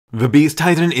The Beast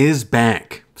Titan is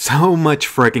back. So much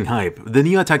freaking hype. The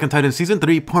new Attack on Titan Season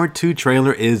 3 Part 2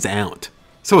 trailer is out.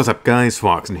 So what's up guys,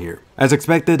 Foxen here. As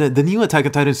expected, the new Attack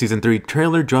on Titan Season 3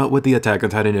 trailer dropped with the Attack on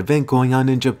Titan event going on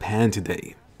in Japan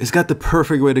today. It's got the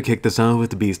perfect way to kick this off with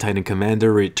the Beast Titan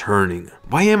Commander returning.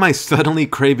 Why am I suddenly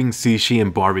craving sushi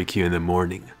and barbecue in the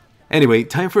morning? Anyway,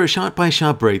 time for a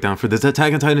shot-by-shot breakdown for this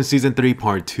Attack on Titan Season 3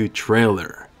 Part 2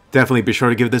 trailer. Definitely be sure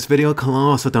to give this video a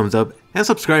colossal thumbs up and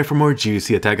subscribe for more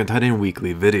juicy Attack on Titan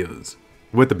weekly videos.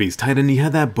 With the Beast Titan, you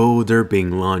have that boulder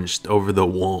being launched over the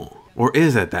wall, or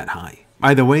is it that high?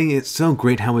 Either way, it's so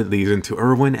great how it leads into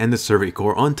Erwin and the Survey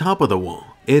Corps on top of the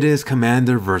wall. It is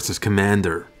Commander versus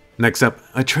Commander. Next up,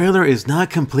 a trailer is not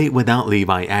complete without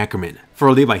Levi Ackerman.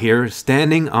 For Levi here,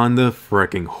 standing on the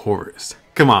fricking horse.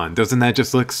 Come on, doesn't that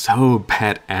just look so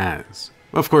badass?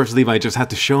 Of course, Levi just had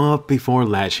to show up before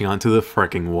latching onto the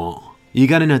fricking wall. You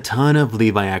gotten a ton of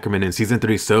Levi Ackerman in Season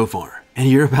 3 so far, and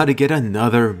you're about to get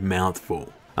another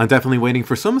mouthful. I'm definitely waiting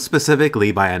for some specific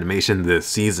Levi animation this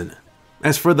season.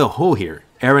 As for the hole here,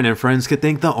 Eren and friends could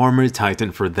thank the Armored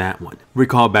Titan for that one.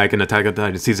 Recall back in Attack on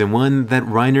Titan Season 1 that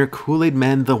Reiner Kool-Aid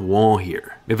manned the wall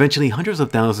here. Eventually hundreds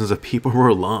of thousands of people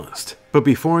were lost. But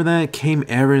before that came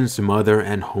Eren's mother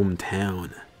and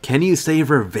hometown. Can you say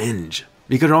revenge?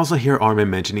 You could also hear Armin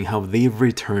mentioning how they've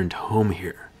returned home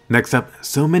here. Next up,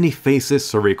 so many faceless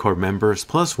Survey Corps members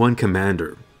plus one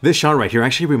commander. This shot right here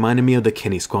actually reminded me of the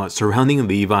Kenny squad surrounding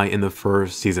Levi in the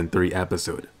first Season 3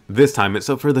 episode. This time it's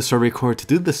up for the Survey Corps to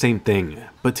do the same thing,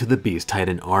 but to the Beast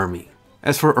Titan army.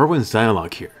 As for Erwin's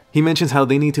dialogue here, he mentions how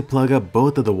they need to plug up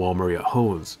both of the Wall Maria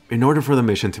holes in order for the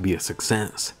mission to be a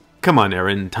success. Come on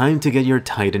Eren, time to get your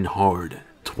Titan hard.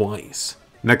 Twice.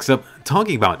 Next up,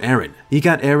 talking about Eren, you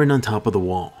got Eren on top of the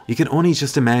wall. You can only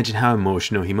just imagine how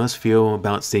emotional he must feel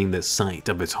about seeing the sight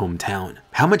of his hometown.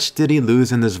 How much did he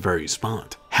lose in this very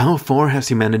spot? How far has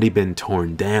humanity been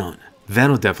torn down?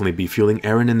 That'll definitely be fueling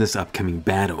Eren in this upcoming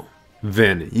battle.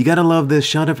 Then, you gotta love this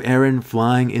shot of Eren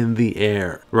flying in the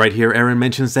air. Right here, Eren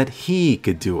mentions that he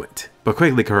could do it, but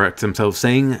quickly corrects himself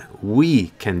saying, we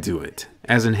can do it,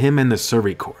 as in him and the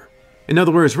Survey Corps. In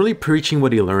other words, really preaching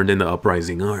what he learned in the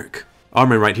Uprising Arc.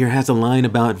 Armin right here has a line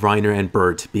about Reiner and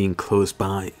Bert being close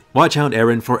by. Watch out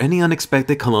Eren for any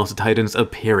unexpected Colossal Titans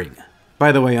appearing.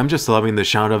 By the way, I'm just loving the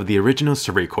shot of the original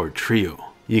Survey Corps trio.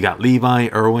 You got Levi,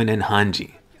 Erwin, and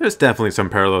Hanji. There's definitely some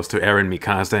parallels to Eren,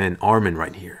 Mikasa, and Armin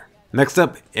right here. Next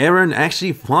up, Eren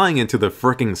actually flying into the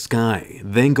fricking sky,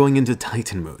 then going into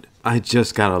Titan mode. I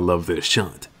just gotta love this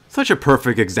shot. Such a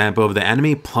perfect example of the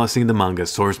anime plusing the manga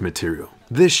source material.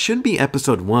 This should be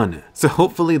episode 1, so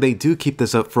hopefully they do keep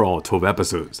this up for all 12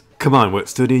 episodes. Come on, what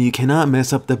studio, you cannot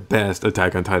mess up the best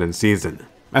Attack on Titan season.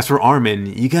 As for Armin,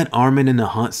 you got Armin in a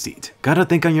hot seat. Gotta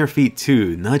think on your feet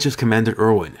too, not just Commander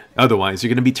Erwin. Otherwise, you're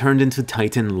gonna be turned into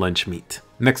Titan lunch meat.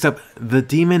 Next up, the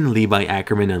demon Levi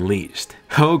Ackerman unleashed.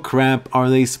 Oh crap, are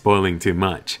they spoiling too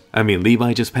much? I mean,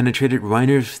 Levi just penetrated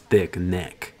Reiner's thick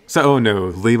neck. So oh no,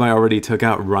 Levi already took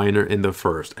out Reiner in the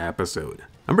first episode.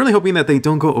 I'm really hoping that they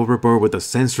don't go overboard with the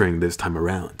censoring this time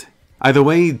around. Either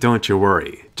way, don't you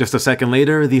worry. Just a second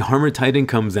later, the Armored Titan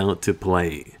comes out to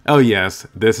play. Oh yes,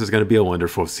 this is going to be a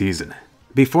wonderful season.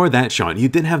 Before that shot, you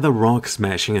did have the rock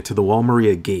smashing into the Wall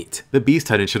Maria gate. The Beast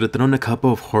Titan should have thrown a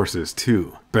couple of horses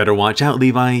too. Better watch out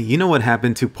Levi, you know what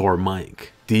happened to poor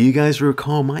Mike. Do you guys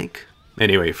recall Mike?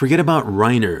 Anyway, forget about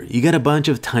Reiner, you got a bunch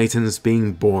of Titans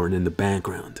being born in the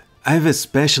background. I've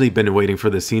especially been waiting for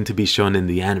the scene to be shown in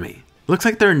the anime. Looks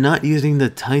like they're not using the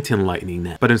Titan lightning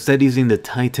now, but instead using the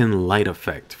Titan light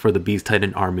effect for the Beast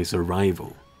Titan army's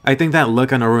arrival. I think that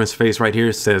look on Erwin's face right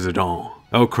here says it all.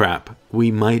 Oh crap, we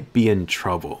might be in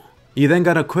trouble. You then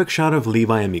got a quick shot of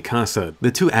Levi and Mikasa,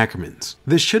 the two Ackermans.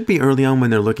 This should be early on when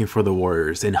they're looking for the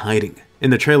warriors in hiding.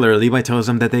 In the trailer, Levi tells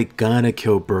them that they gotta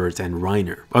kill Bert and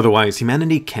Reiner, otherwise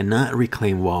humanity cannot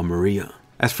reclaim Wall Maria.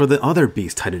 As for the other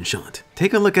Beast Titan shot,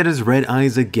 take a look at his red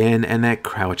eyes again and that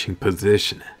crouching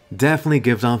position. Definitely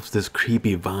gives off this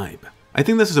creepy vibe. I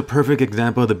think this is a perfect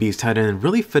example of the Beast Titan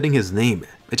really fitting his name.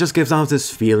 It just gives off this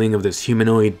feeling of this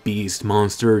humanoid beast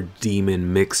monster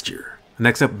demon mixture.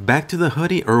 Next up, back to the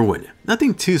hoodie Erwin.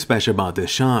 Nothing too special about this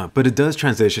shot, but it does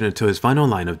transition into his final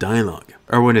line of dialogue.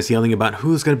 Erwin is yelling about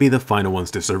who's gonna be the final ones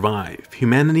to survive,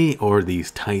 humanity or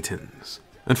these Titans.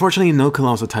 Unfortunately, no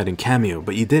Colossal Titan cameo,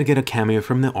 but you did get a cameo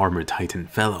from the Armored Titan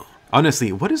fellow.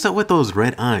 Honestly, what is up with those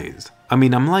red eyes? I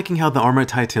mean, I'm liking how the Armored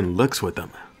Titan looks with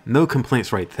them. No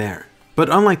complaints right there. But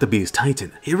unlike the Beast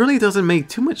Titan, it really doesn't make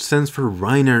too much sense for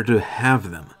Reiner to have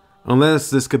them. Unless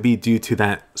this could be due to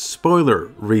that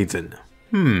spoiler reason.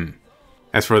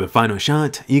 As for the final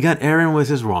shot, you got Eren with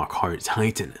his rock hard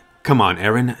Titan. Come on,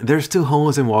 Eren, there's 2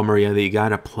 holes in Wall Maria that you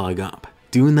gotta plug up.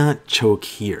 Do not choke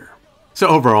here. So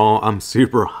overall, I'm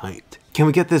super hyped. Can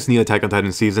we get this new Attack on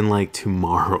Titan season like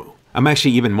tomorrow? I'm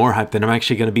actually even more hyped that I'm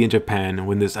actually gonna be in Japan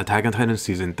when this Attack on Titan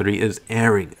season 3 is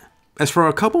airing. As for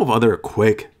a couple of other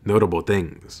quick, notable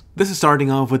things. This is starting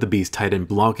off with the Beast Titan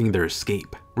blocking their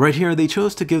escape. Right here, they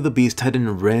chose to give the Beast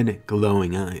Titan red,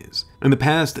 glowing eyes. In the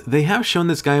past, they have shown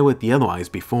this guy with yellow eyes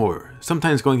before,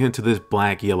 sometimes going into this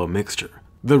black-yellow mixture.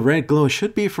 The red glow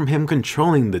should be from him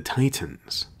controlling the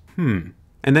Titans. And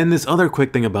then this other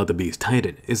quick thing about the Beast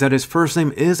Titan is that his first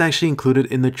name is actually included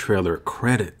in the trailer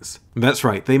credits. That's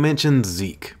right, they mentioned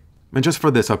Zeke. And just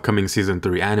for this upcoming Season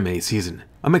 3 anime season,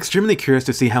 I'm extremely curious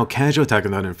to see how casual Attack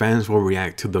on Titan fans will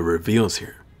react to the reveals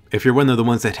here. If you're one of the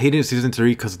ones that hated Season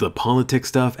 3 because of the politics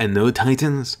stuff and no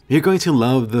Titans, you're going to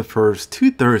love the first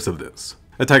 2/3 of this.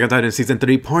 Attack on Titan Season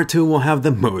 3 Part 2 will have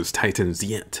the most Titans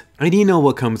yet. And you know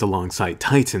what comes alongside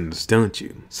Titans, don't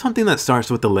you? Something that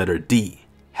starts with the letter D.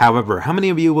 However, how many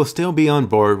of you will still be on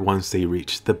board once they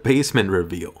reach the basement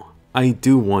reveal? I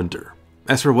do wonder.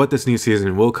 As for what this new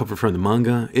season will cover from the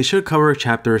manga, it should cover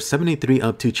chapter 73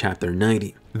 up to chapter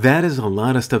 90. That is a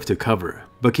lot of stuff to cover,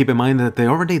 but keep in mind that they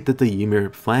already did the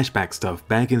Ymir flashback stuff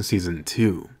back in season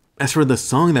 2. As for the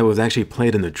song that was actually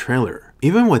played in the trailer,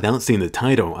 even without seeing the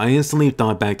title, I instantly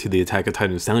thought back to the Attack on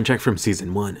Titan soundtrack from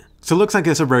season 1. So it looks like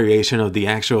it's a variation of the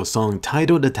actual song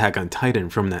titled Attack on Titan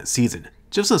from that season,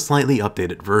 just a slightly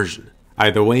updated version.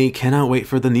 Either way, cannot wait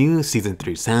for the new season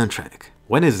 3 soundtrack.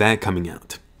 When is that coming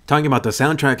out? Talking about the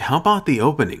soundtrack, how about the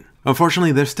opening?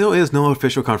 Unfortunately, there still is no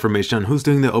official confirmation on who's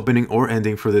doing the opening or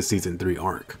ending for the Season 3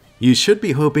 arc. You should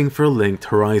be hoping for Linked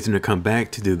Horizon to come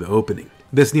back to do the opening.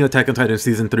 This new Attack on Titan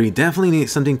Season 3 definitely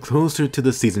needs something closer to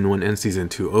the Season 1 and Season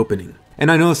 2 opening.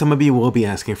 And I know some of you will be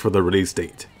asking for the release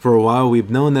date. For a while, we've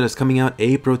known that it's coming out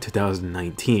April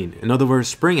 2019, in other words,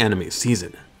 spring anime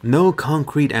season. No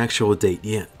concrete actual date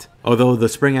yet. Although the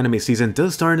spring anime season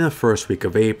does start in the first week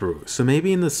of April, so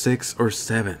maybe in the 6th or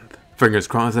 7th. Fingers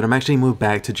crossed that I'm actually moved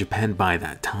back to Japan by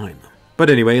that time. But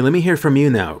anyway, let me hear from you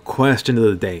now. Question of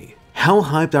the day. How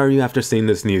hyped are you after seeing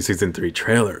this new Season 3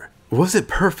 trailer? Was it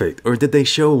perfect, or did they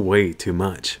show way too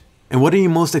much? And what are you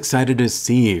most excited to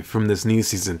see from this new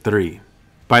Season 3?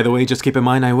 By the way, just keep in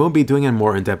mind I will be doing a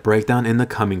more in-depth breakdown in the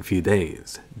coming few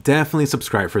days. Definitely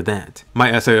subscribe for that.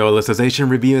 My SAO Alicization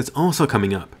review is also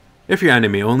coming up. If you're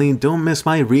anime only, don't miss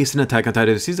my recent Attack on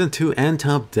Titan Season 2 and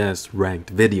Top Deaths ranked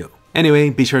video. Anyway,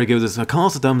 be sure to give this a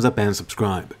thumbs up and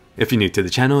subscribe. If you're new to the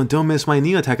channel, don't miss my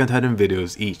new Attack on Titan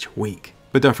videos each week.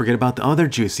 But don't forget about the other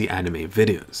juicy anime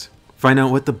videos. Find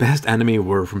out what the best anime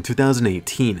were from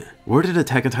 2018. Where did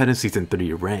Attack on Titan Season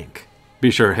 3 rank? Be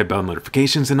sure to hit bell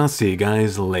notifications and I'll see you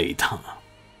guys later.